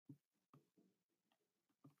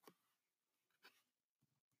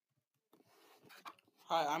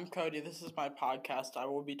Hi, I'm Cody. This is my podcast. I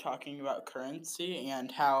will be talking about currency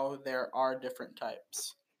and how there are different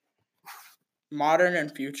types. Modern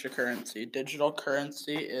and future currency. Digital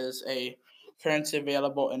currency is a currency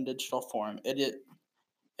available in digital form. It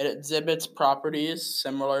exhibits properties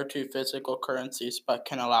similar to physical currencies but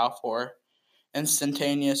can allow for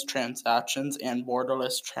instantaneous transactions and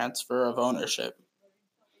borderless transfer of ownership.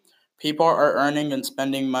 People are earning and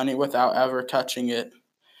spending money without ever touching it.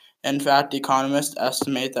 In fact, economists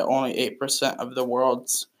estimate that only 8% of the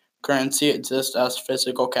world's currency exists as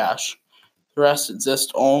physical cash. The rest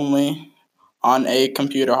exists only on a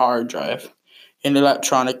computer hard drive in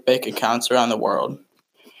electronic bank accounts around the world.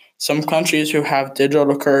 Some countries who have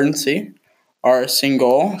digital currency are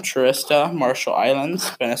Single, Tristan, Marshall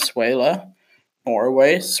Islands, Venezuela,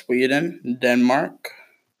 Norway, Sweden, Denmark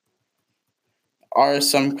are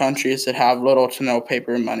some countries that have little to no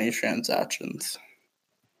paper money transactions.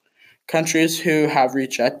 Countries who have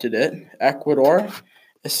rejected it: Ecuador,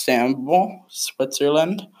 Istanbul,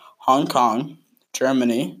 Switzerland, Hong Kong,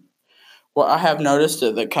 Germany. What I have noticed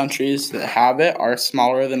is that countries that have it are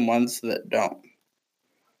smaller than ones that don't.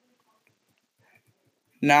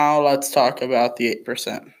 Now let's talk about the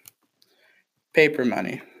 8%. Paper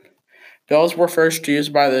money. Bills were first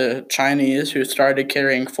used by the Chinese, who started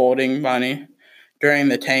carrying folding money during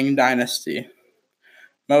the Tang Dynasty,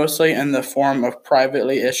 mostly in the form of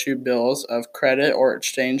privately issued bills of credit or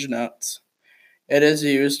exchange notes. It was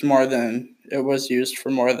used for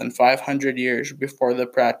more than 500 years before the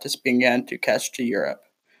practice began to catch to Europe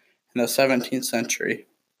in the 17th century.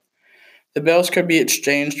 The bills could be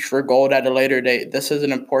exchanged for gold at a later date. This is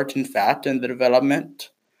an important fact in the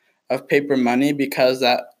development of paper money because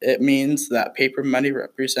it means that paper money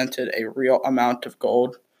represented a real amount of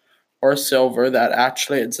gold or silver that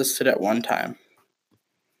actually existed at one time.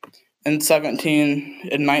 In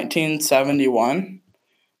 1971,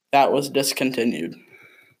 that was discontinued.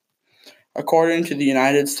 According to the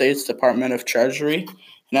United States Department of Treasury,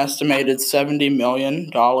 an estimated $70 million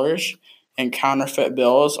in counterfeit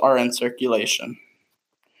bills are in circulation,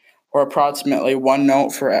 or approximately one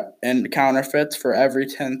note in counterfeits for every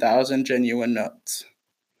 10,000 genuine notes,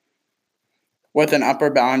 with an upper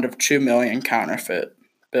bound of 2 million counterfeit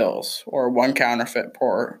bills, or one counterfeit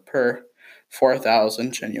per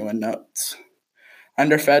 4,000 genuine notes.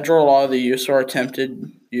 Under federal law, the use or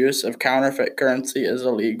attempted use of counterfeit currency is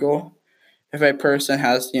illegal. If a person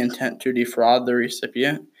has the intent to defraud the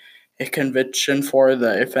recipient, a conviction for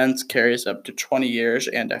the offense carries up to 20 years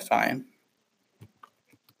and a fine.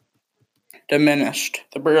 Diminished.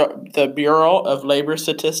 The Bureau of Labor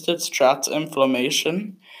Statistics tracks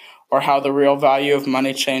inflation, or how the real value of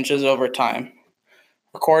money changes over time.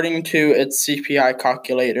 According to its CPI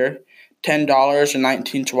calculator, $10 in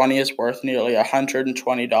 1920 is worth nearly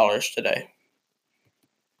 $120 today.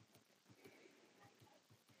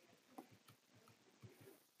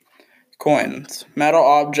 Coins. Metal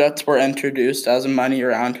objects were introduced as money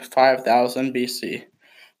around 5000 BC.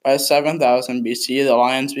 By 7000 BC, the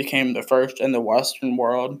lions became the first in the Western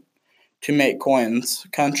world to make coins.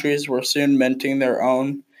 Countries were soon minting their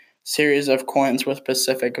own series of coins with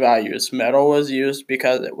specific values. Metal was used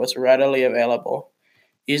because it was readily available,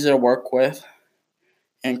 easy to work with,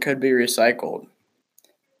 and could be recycled.